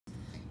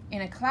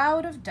In a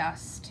cloud of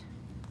dust.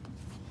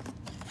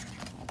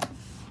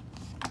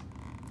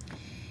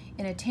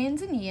 In a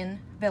Tanzanian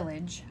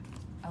village,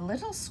 a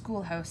little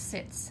schoolhouse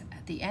sits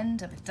at the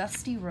end of a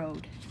dusty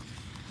road.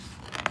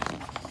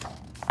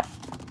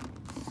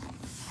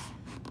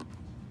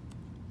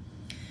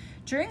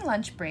 During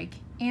lunch break,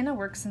 Anna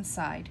works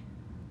inside.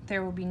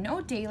 There will be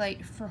no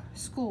daylight for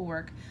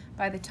schoolwork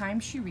by the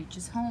time she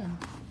reaches home.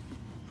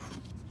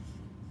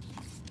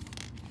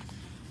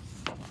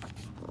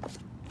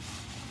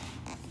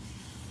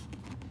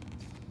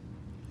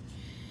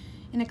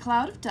 In a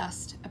cloud of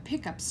dust, a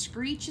pickup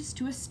screeches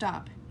to a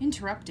stop,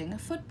 interrupting a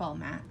football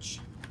match.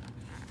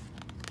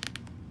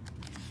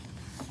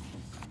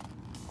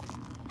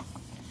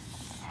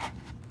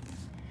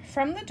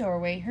 From the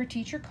doorway, her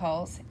teacher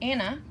calls,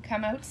 "Anna,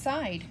 come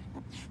outside."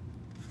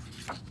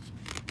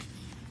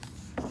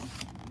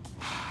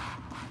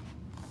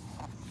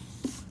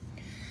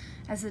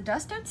 As the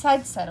dust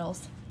outside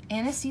settles,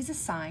 Anna sees a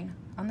sign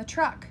on the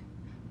truck,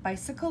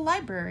 "Bicycle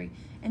Library,"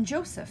 and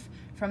Joseph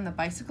from the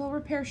bicycle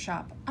repair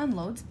shop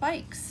unloads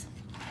bikes.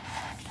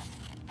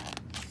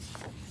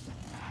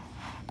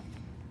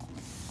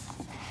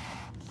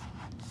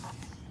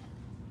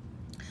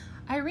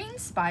 Irene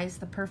spies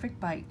the perfect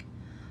bike.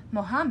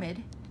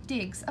 Mohammed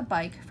digs a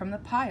bike from the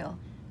pile,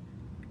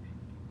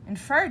 and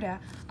Farda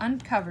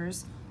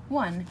uncovers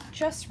one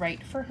just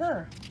right for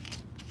her.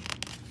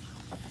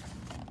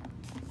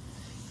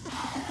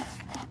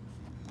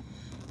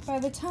 By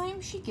the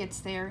time she gets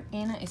there,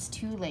 Anna is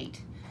too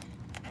late,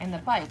 and the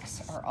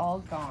bikes are all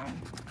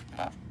gone.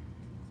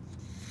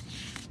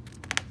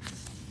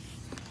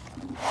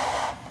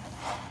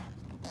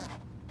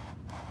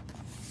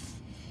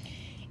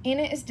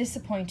 Anna is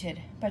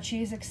disappointed, but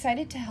she is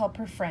excited to help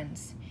her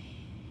friends.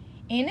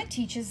 Anna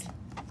teaches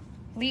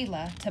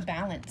Leela to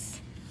balance.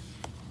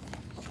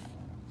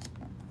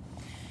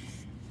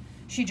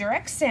 She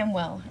directs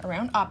Samuel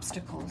around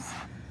obstacles.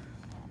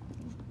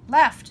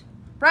 Left,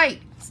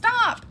 right,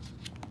 stop!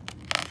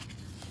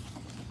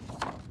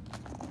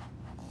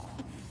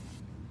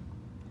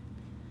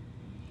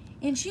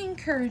 And she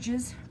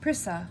encourages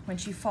Prissa when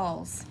she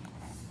falls.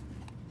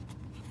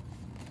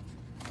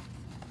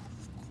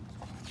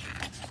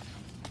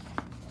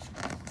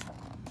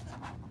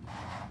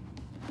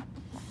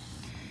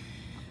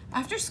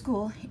 After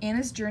school,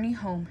 Anna's journey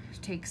home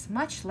takes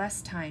much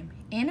less time.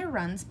 Anna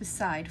runs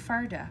beside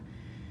Farda.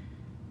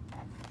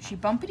 She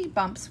bumpity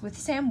bumps with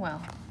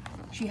Samuel.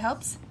 She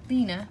helps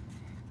Lena.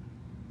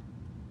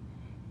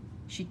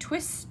 She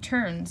twists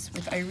turns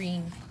with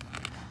Irene.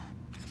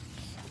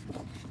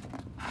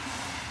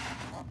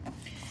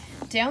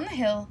 Down the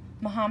hill,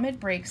 Mohammed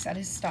brakes at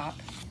his stop.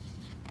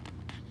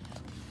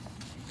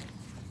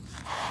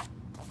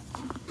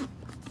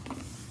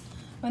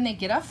 When they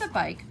get off the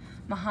bike,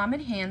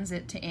 Mohammed hands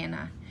it to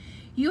Anna.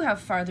 "You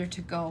have farther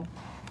to go."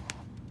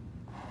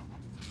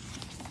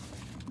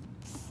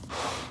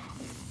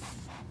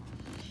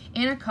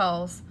 Anna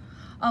calls,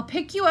 "I'll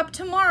pick you up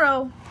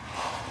tomorrow."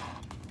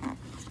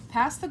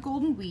 Past the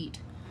golden wheat,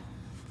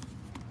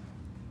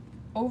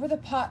 over the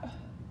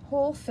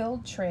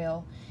pothole-filled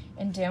trail,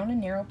 and down a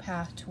narrow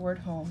path toward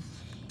home,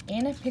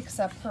 Anna picks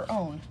up her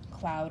own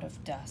cloud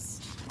of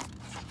dust.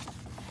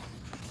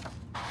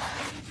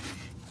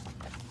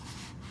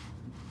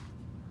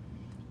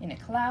 In a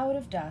cloud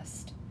of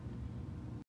dust.